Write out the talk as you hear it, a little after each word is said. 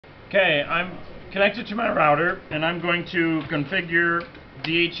Okay, I'm connected to my router, and I'm going to configure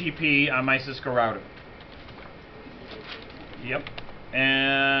Dhcp on my Cisco router. Yep.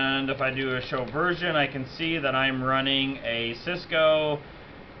 And if I do a show version, I can see that I'm running a Cisco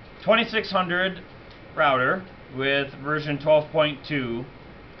 2600 router with version 12.2.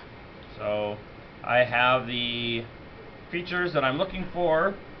 So I have the features that I'm looking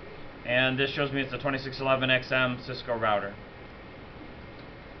for, and this shows me it's a 2611XM Cisco router.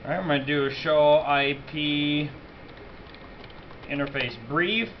 Alright, I'm going to do a show IP interface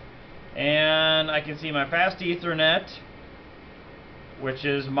brief, and I can see my fast Ethernet, which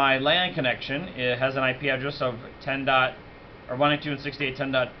is my LAN connection. It has an IP address of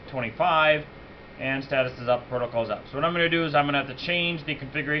 192.168.10.25, and status is up, protocol's up. So what I'm going to do is I'm going to have to change the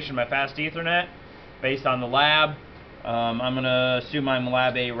configuration of my fast Ethernet based on the lab. I'm going to assume I'm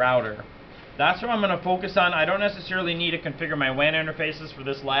lab A router. That's what I'm going to focus on. I don't necessarily need to configure my WAN interfaces for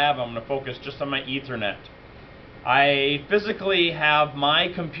this lab. I'm going to focus just on my Ethernet. I physically have my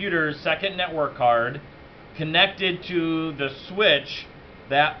computer's second network card connected to the switch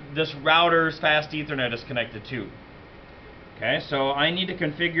that this router's fast Ethernet is connected to. Okay, so I need to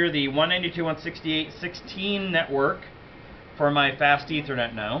configure the 192.168.16 network for my fast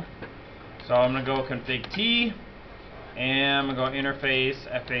Ethernet now. So I'm going to go config T, and I'm going to go interface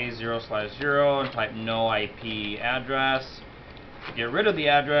FA0/0 and type no IP address to get rid of the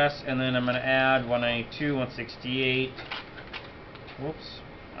address, and then I'm going to add 192.168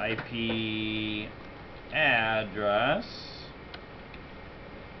 IP address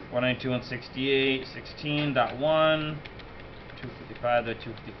 192.168.16.1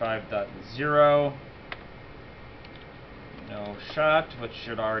 255.255.0. No shut, which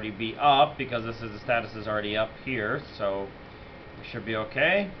should already be up because the status is already up here, so we should be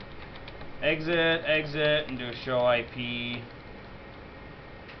okay. Exit, and do a show IP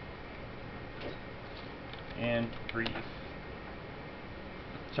and brief.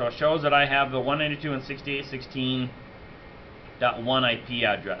 So it shows that I have the 192.168.16.1 IP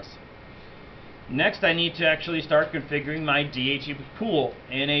address. Next, I need to actually start configuring my Dhcp pool.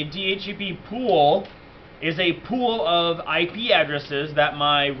 And a Dhcp pool is a pool of IP addresses that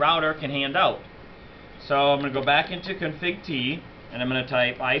my router can hand out. So I'm going to go back into config T, and I'm going to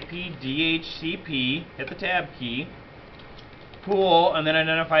type IP Dhcp, hit the tab key, pool, and then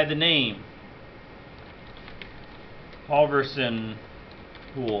identify the name. Pulverson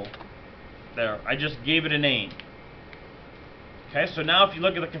pool. There, I just gave it a name. Okay, so now if you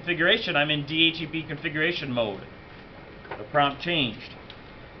look at the configuration, I'm in Dhcp configuration mode. The prompt changed.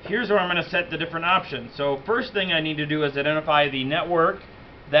 Here's where I'm going to set the different options. So first thing I need to do is identify the network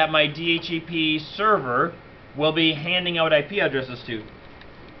that my Dhcp server will be handing out IP addresses to.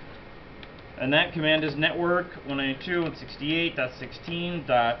 And that command is network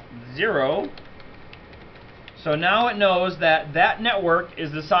 192.168.16.0. So now it knows that that network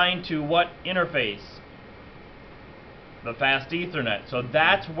is assigned to what interface? The fast Ethernet. So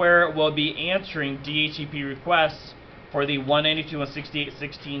that's where it will be answering Dhcp requests for the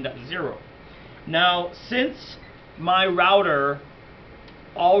 192.168.16.0. Now, since my router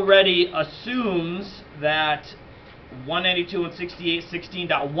already assumes that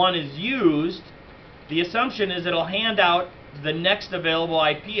 192.168.16.1 is used, the assumption is it'll hand out the next available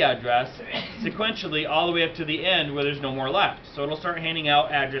IP address sequentially all the way up to the end where there's no more left. So it'll start handing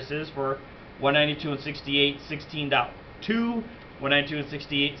out addresses for 192.168.16.2,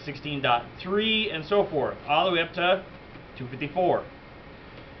 192.168.16.3, and so forth, all the way up to 254.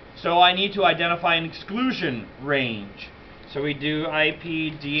 So I need to identify an exclusion range. So we do IP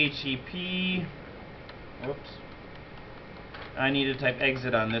Dhcp. Oops. I need to type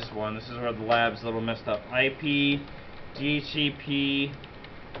exit on this one. This is where the lab's a little messed up. IP Dhcp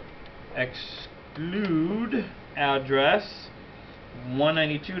exclude address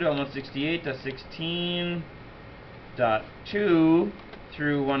 192.168.16.2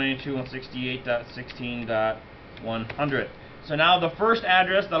 through 192.168.16.100. So now the first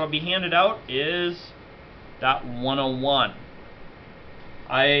address that'll be handed out is .101.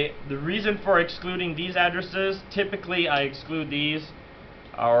 The reason for excluding these addresses, typically I exclude these,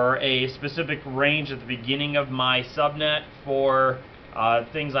 or a specific range at the beginning of my subnet for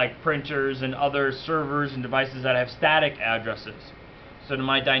things like printers and other servers and devices that have static addresses. So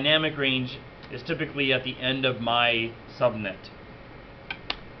my dynamic range is typically at the end of my subnet.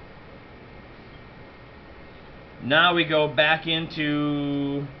 Now we go back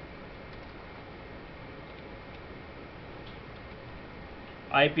into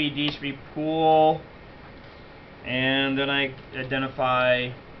IP Dhcp pool, and then I identify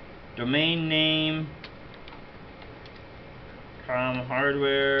domain name,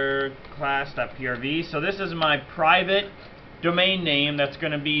 hardware class.prv. So this is my private domain name that's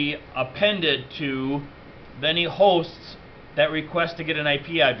going to be appended to any hosts that request to get an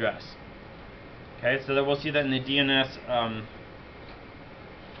IP address. Okay, so that we'll see that in the DNS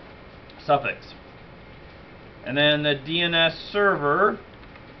suffix. And then the DNS server,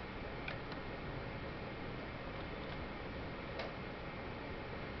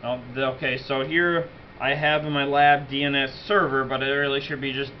 okay, so here I have in my lab DNS server, but it really should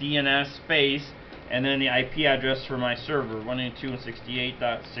be just DNS space and then the IP address for my server,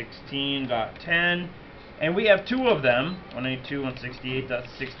 192.168.16.10. And we have two of them,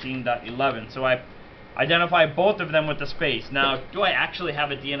 192.168.16.11. So I identify both of them with the space. Now, do I actually have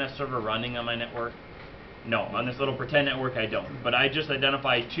a DNS server running on my network? No, on this little pretend network I don't. But I just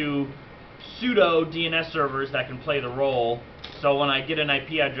identify two pseudo DNS servers that can play the role. So when I get an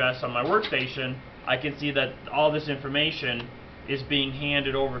IP address on my workstation, I can see that all this information is being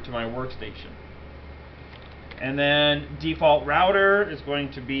handed over to my workstation. And then default router is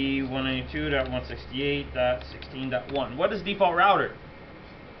going to be 192.168.16.1. What is default router?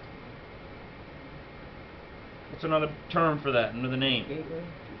 What's another term for that, another name? Gateway.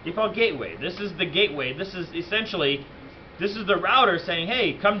 Default gateway. This is the gateway. This is essentially, this is the router saying,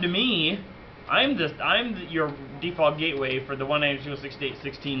 hey, come to me. I'm your default gateway for the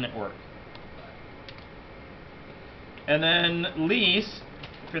 192.168.16 network. And then lease,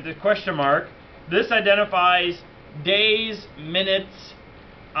 for the question mark, this identifies days, minutes,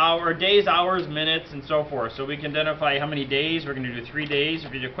 days, hours, minutes, and so forth. So we can identify how many days. We're going to do 3 days.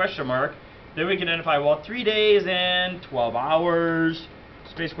 If you do a question mark, then we can identify, well, 3 days and 12 hours,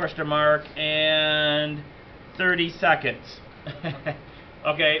 space question mark, and 30 seconds.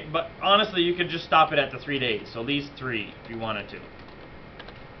 Okay, but honestly, you could just stop it at the 3 days. So at least 3 if you wanted to.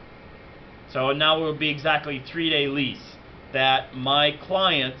 So now it will be exactly 3-day lease that my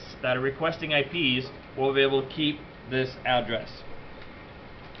clients that are requesting IPs will be able to keep this address.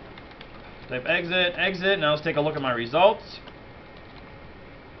 Type exit, exit. Now let's take a look at my results.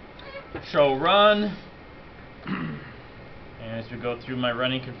 Show run. And as we go through my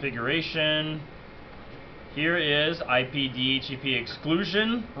running configuration, here is IP DHCP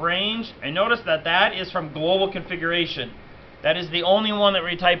exclusion range. And notice that that is from global configuration. That is the only one that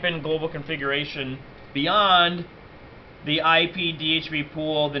we type in global configuration. Beyond the IP DHCP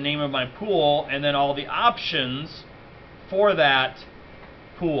pool, the name of my pool, and then all the options for that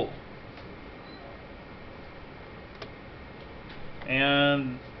pool.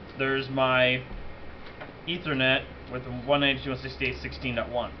 And there's my Ethernet with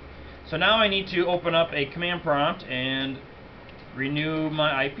 192.168.16.1. So now I need to open up a command prompt and renew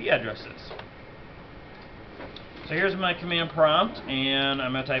my IP addresses. So here's my command prompt, and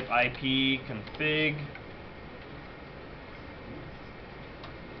I'm going to type IP config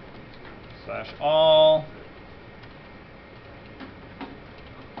 /all,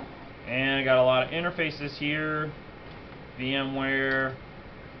 and I got a lot of interfaces here. VMware.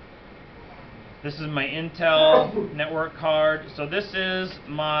 This is my Intel network card. So this is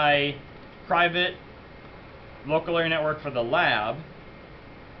my private local area network for the lab,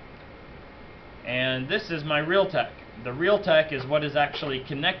 and this is my Realtek. The Realtek is what is actually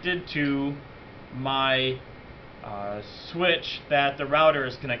connected to my switch that the router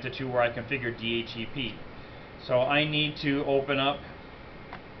is connected to, where I configure DHCP. So I need to open up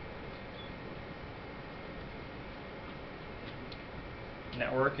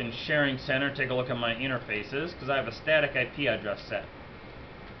Network and Sharing Center, take a look at my interfaces, because I have a static IP address set.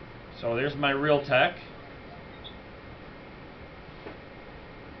 So there's my Realtek.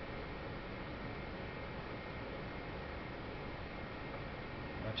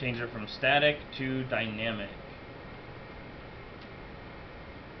 I'll change it from static to dynamic.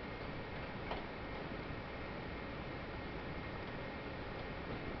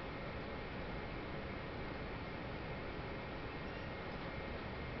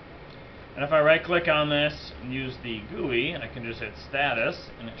 And if I right click on this and use the GUI, I can just hit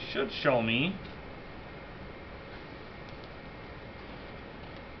status and it should show me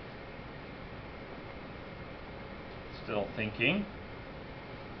still thinking.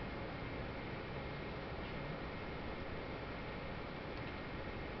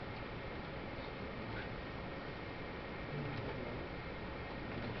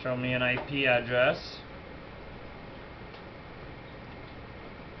 Show me an IP address.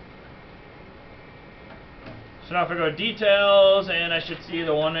 So now if I go to details, and I should see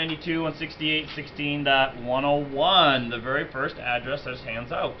the 192.168.16.101, the very first address that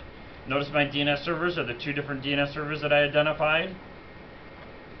hands out. Notice my DNS servers are the two different DNS servers that I identified.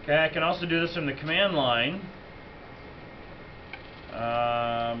 Okay, I can also do this from the command line.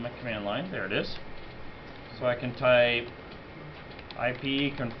 my command line. There it is. So I can type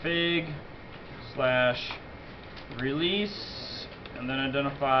ipconfig/release and then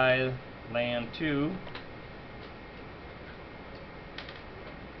identify LAN 2.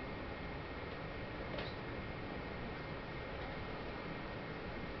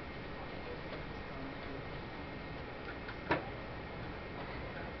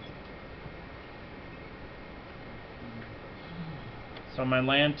 So my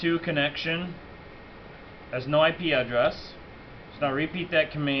LAN 2 connection has no IP address. So now I repeat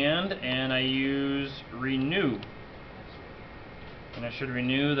that command and I use renew. And I should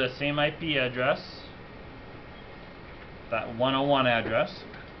renew the same IP address, that 101 address.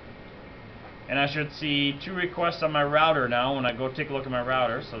 And I should see 2 requests on my router now when I go take a look at my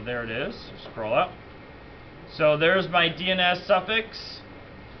router. So there it is. Scroll up. So there's my DNS suffix,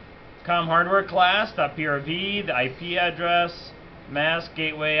 com hardware class, .prv, the IP address, mask,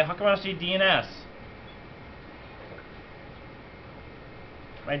 gateway. How come I don't see DNS?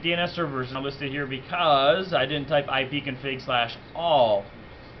 My DNS server is not listed here because I didn't type ipconfig/all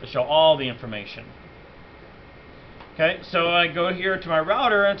to show all the information. Okay, so I go here to my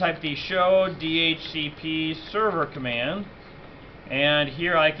router and type the show dhcp server command, and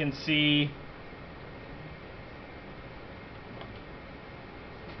here I can see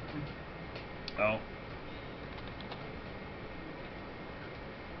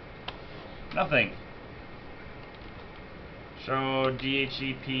nothing. Show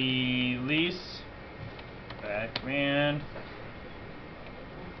dhcp lease, that command,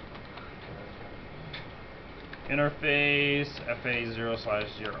 interface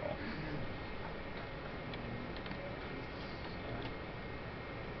fa0/0.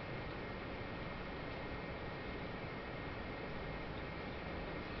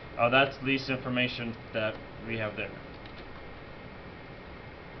 Oh, that's lease information that we have there.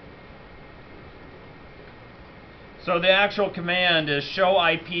 So the actual command is show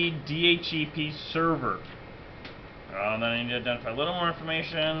IP dhcp server. Then I need to identify a little more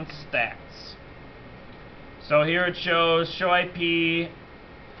information, stats. So here it shows show IP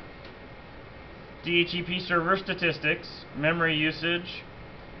dhcp server statistics, memory usage,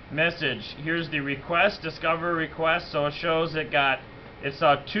 message. Here's the request, discover request. So it shows it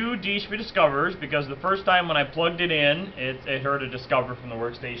saw 2 dhcp discovers because the first time when I plugged it in, it heard a discover from the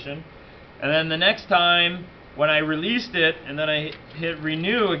workstation. And then the next time when I released it and then I hit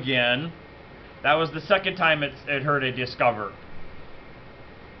renew again, that was the second time it heard a discover.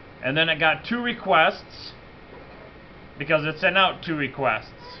 And then it got 2 requests because it sent out 2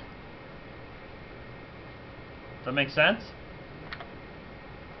 requests. Does that make sense?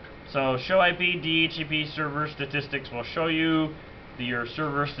 So show IP dhcp server statistics will show you your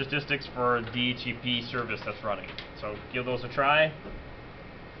server statistics for DHCP service that's running. So give those a try.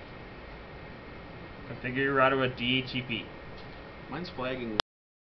 Configure your router with DHCP. Mine's flagging